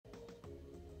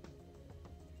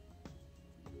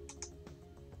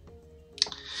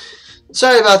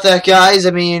Sorry about that, guys.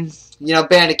 I mean, you know,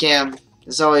 Bandicam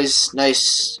is always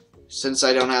nice since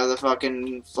I don't have the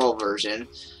fucking full version.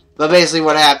 But basically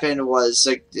what happened was,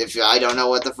 like, if I don't know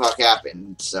what the fuck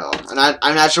happened, so, and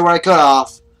I'm not sure where I cut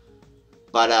off,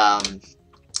 but,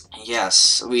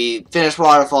 yes, we finished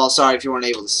Waterfall, sorry if you weren't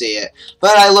able to see it,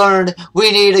 but I learned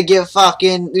we need to get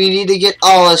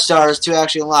all the stars to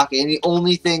actually unlock it, and the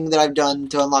only thing that I've done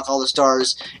to unlock all the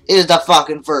stars is the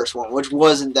fucking first one, which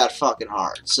wasn't that fucking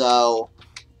hard, so,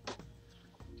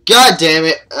 god damn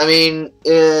it, I mean,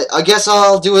 I guess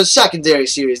I'll do a secondary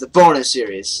series, the bonus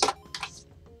series.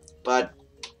 But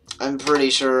I'm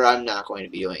pretty sure I'm not going to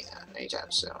be doing that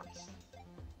anytime soon.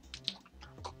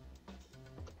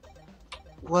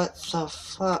 What the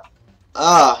fuck?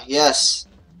 Ah, yes.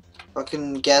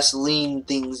 Fucking gasoline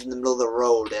things in the middle of the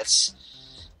road. That's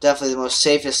definitely the most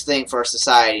safest thing for our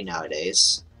society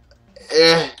nowadays.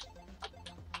 Okay.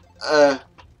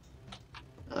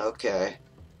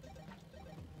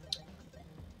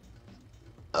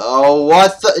 Oh,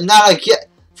 what the? Not again.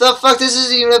 The fuck, this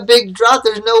isn't even a big drop,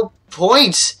 there's no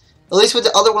points. At least with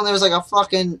the other one, there was like a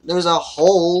fucking, there's a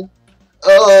hole.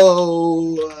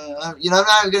 Oh, you know, I'm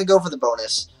not even gonna go for the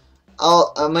bonus.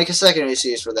 I'll make a secondary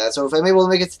series for that, so if I'm able to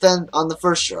make it to 10 on the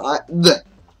first try,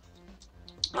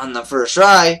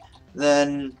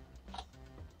 then,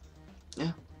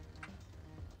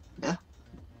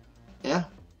 yeah.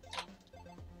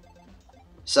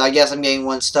 So I guess I'm getting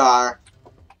 1 star.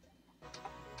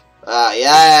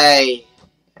 Yay!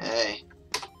 Hey.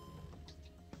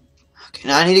 Okay,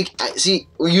 now I need to see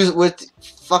with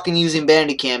fucking using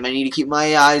Bandicam. I need to keep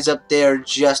my eyes up there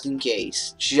just in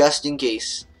case. Just in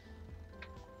case.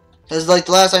 Cause like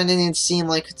the last time it didn't seem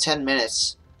like 10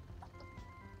 minutes.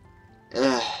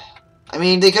 Ugh. I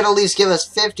mean, they could at least give us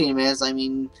 15 minutes. I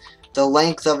mean, the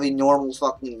length of a normal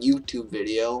fucking YouTube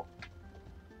video.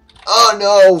 Oh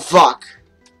no! Fuck.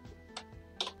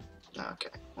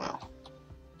 Okay. Well.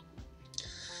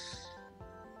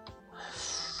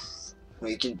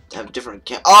 We can have different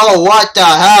oh, what the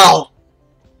hell?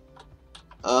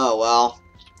 Oh, well.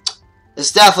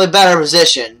 It's definitely better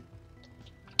position.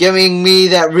 Giving me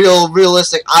that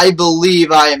realistic, I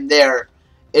believe I am there.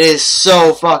 It is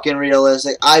so fucking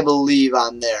realistic. I believe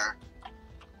I'm there.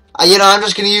 You know, I'm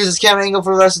just gonna use this camera angle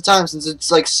for the rest of the time since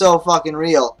it's, like, so fucking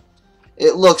real.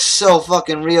 It looks so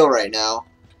fucking real right now.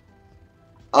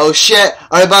 Oh, shit.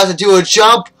 Are they about to do a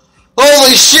jump?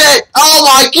 Holy shit! Oh,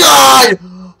 my God!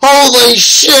 Holy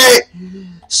shit!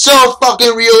 So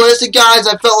fucking realistic, guys.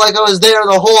 I felt like I was there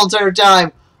the whole entire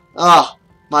time. Oh,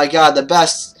 my god, the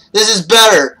best. This is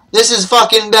better. This is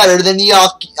fucking better than the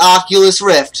Oculus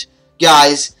Rift,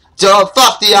 guys.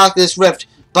 Fuck the Oculus Rift.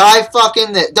 Buy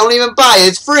fucking it. Don't even buy it.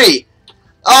 It's free.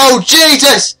 Oh,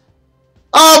 Jesus!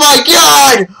 Oh, my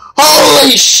god!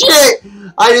 Holy shit!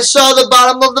 I just saw the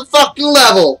bottom of the fucking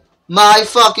level. My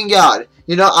fucking god.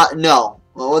 You know, no.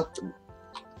 Well, what?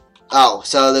 Oh,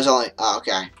 so there's only... Oh,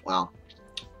 okay, well.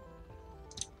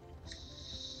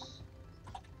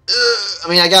 I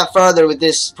mean, I got farther with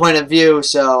this point of view,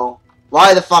 so...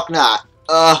 Why the fuck not?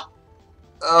 Oh,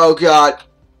 God.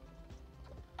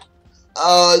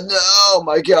 Oh, no,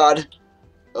 my God.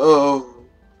 Oh.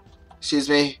 Excuse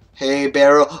me. Hey,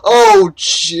 Barrel. Oh,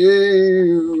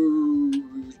 Jew.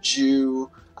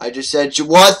 I just said Jew.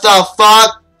 What the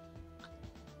fuck?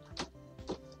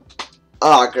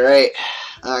 Oh, great.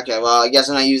 Okay, well, I guess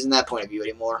I'm not using that point of view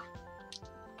anymore.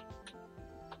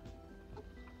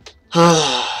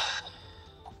 Oh,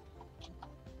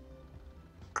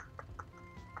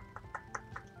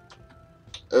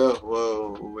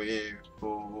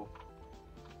 whoa.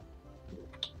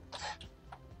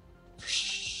 For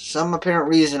some apparent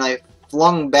reason, I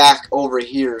flung back over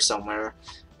here somewhere,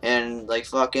 and, like,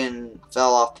 fucking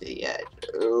fell off the edge.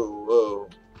 Oh, whoa.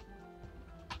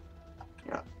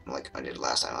 Yeah, like I did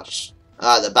last time, I'll just...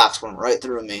 the box went right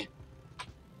through me.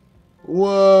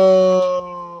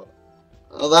 Whoa!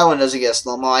 Well, that one doesn't get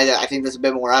slow-mo. I think that's a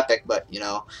bit more epic, but, you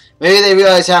know. Maybe they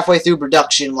realize halfway through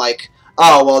production, like,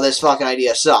 oh, well, this fucking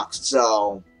idea sucks,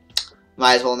 so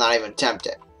might as well not even attempt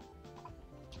it.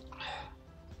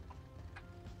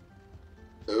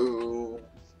 Ooh.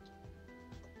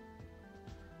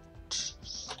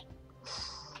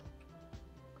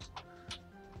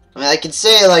 I mean, I can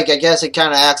say, like, I guess it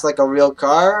kind of acts like a real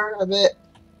car a bit.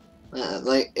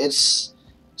 Like, it's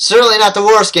certainly not the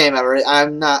worst game ever.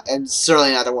 It's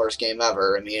certainly not the worst game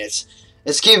ever. I mean, it's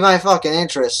keeping my fucking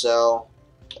interest, so.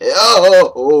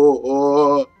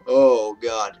 Oh,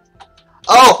 God.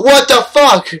 Oh, what the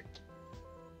fuck?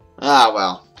 Ah,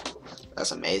 well.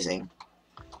 That's amazing.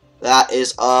 That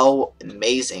is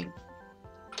amazing.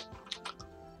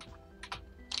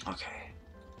 Okay.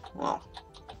 well,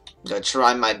 I'm gonna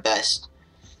try my best.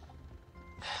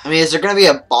 I mean, is there gonna be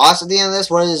a boss at the end of this?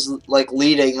 What is, like,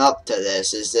 leading up to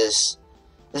this? Is this...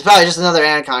 It's probably just another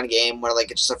Anacon game where,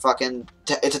 like, it's just a fucking...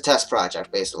 it's a test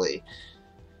project, basically.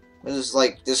 This is,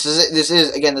 like... This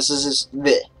is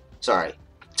sorry.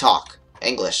 Talk.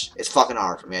 English. It's fucking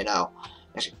hard for me, I know.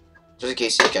 Actually, just in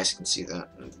case you guys can see that,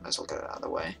 I might as well get it out of the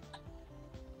way.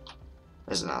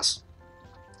 There's an us.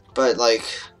 But, like...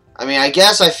 I mean, I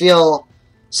guess I feel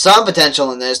some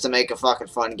potential in this to make a fucking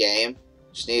fun game.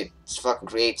 Just need fucking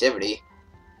creativity.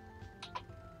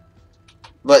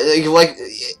 But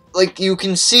like you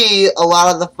can see a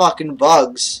lot of the fucking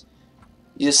bugs.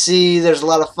 You see, there's a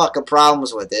lot of fucking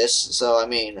problems with this. So I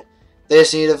mean, they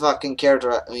just need a fucking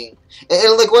character. I mean,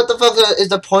 and like, what the fuck is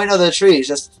the point of the trees?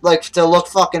 Just like to look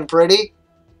fucking pretty?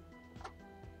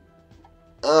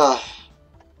 Ugh.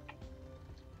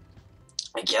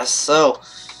 I guess so.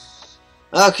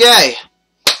 Okay.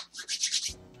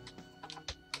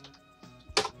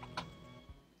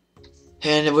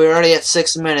 And we're already at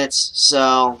 6 minutes,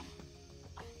 so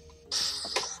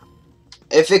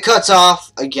if it cuts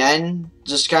off again,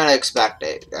 just kind of expect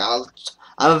it.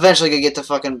 I'm eventually gonna get the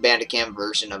fucking Bandicam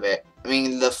version of it. I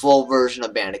mean, the full version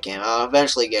of Bandicam. I'll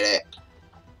eventually get it,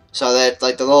 so that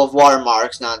like the little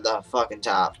watermark's not the fucking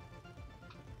top.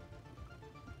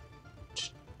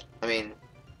 I mean,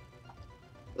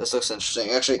 this looks interesting.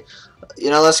 Actually,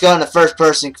 you know, let's go into first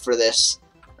person for this.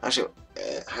 Actually,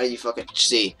 how do you fucking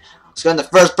see? Let's go in the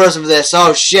first person for this.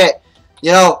 Oh shit!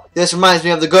 You know, this reminds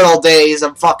me of the good old days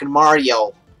of fucking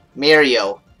Mario.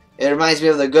 It reminds me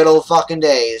of the good old fucking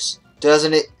days,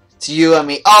 doesn't it? To you and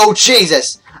me. Oh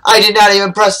Jesus! I did not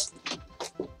even press.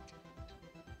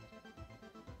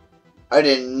 I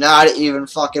did not even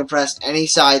fucking press any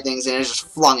side things, and it just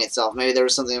flung itself. Maybe there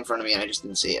was something in front of me and I just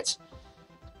didn't see it.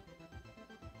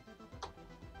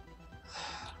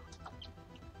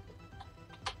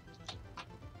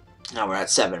 Now we're at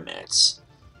 7 minutes.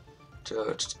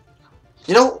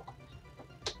 You know,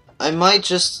 I might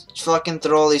just fucking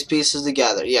throw all these pieces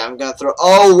together. Yeah, I'm gonna throw...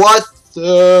 Oh, what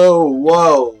the...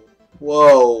 Whoa.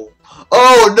 Whoa.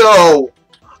 Oh, no.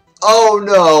 Oh,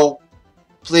 no.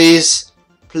 Please.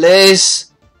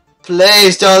 Please.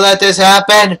 Please don't let this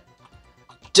happen.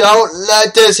 Don't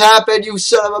let this happen, you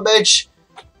son of a bitch.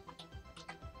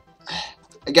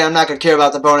 Again, I'm not gonna care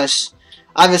about the bonus.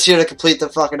 I'm just here to complete the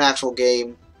fucking actual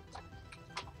game.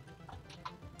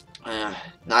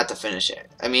 Not to finish it.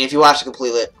 I mean, if you watch the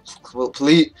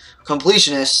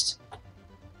completionist,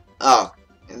 oh,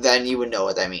 then you would know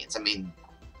what that means. I mean,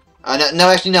 no,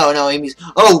 actually, no, he means,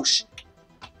 oh,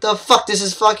 the fuck, this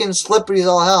is fucking slippery as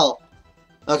all hell.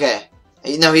 Okay,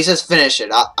 no, he says finish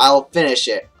it. I'll finish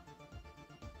it.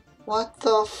 What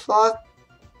the fuck?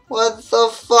 What the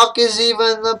fuck is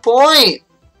even the point?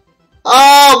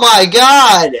 Oh my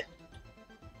god!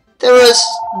 There is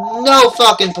no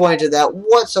fucking point to that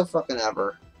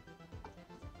whatsoever.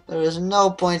 There is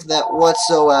no point to that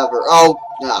whatsoever. Oh,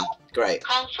 no. Great.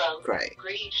 Great.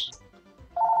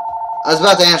 I was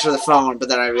about to answer the phone, but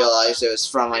then I realized it was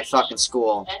from my fucking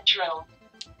school.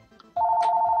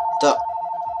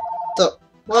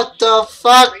 What the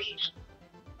fuck?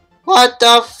 What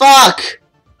the fuck?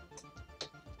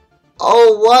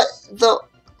 Oh, what the...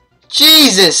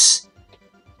 Jesus!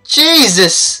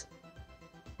 Jesus!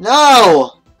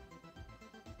 No!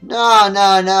 No,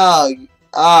 no, no.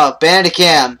 Oh,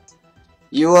 Bandicam.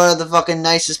 You are the fucking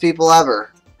nicest people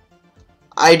ever.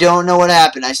 I don't know what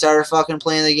happened. I started fucking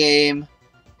playing the game,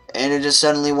 and it just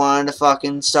suddenly wanted to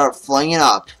fucking start flinging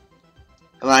up.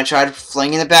 And when I tried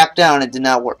flinging it back down, it did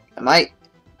not work.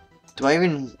 Do I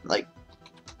even, like...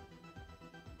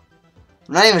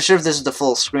 I'm not even sure if this is the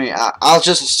full screen. I'll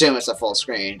just assume it's a full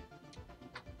screen.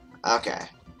 Okay.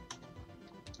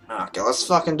 Okay, let's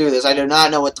fucking do this. I do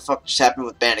not know what the fuck just happened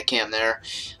with Bandicam there.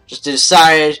 Just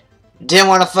decided, didn't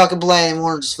want to fucking play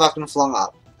anymore, and just fucking flung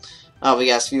up. Oh, we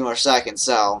got a few more seconds,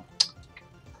 so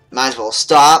might as well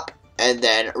stop and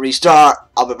then restart.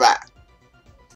 I'll be back.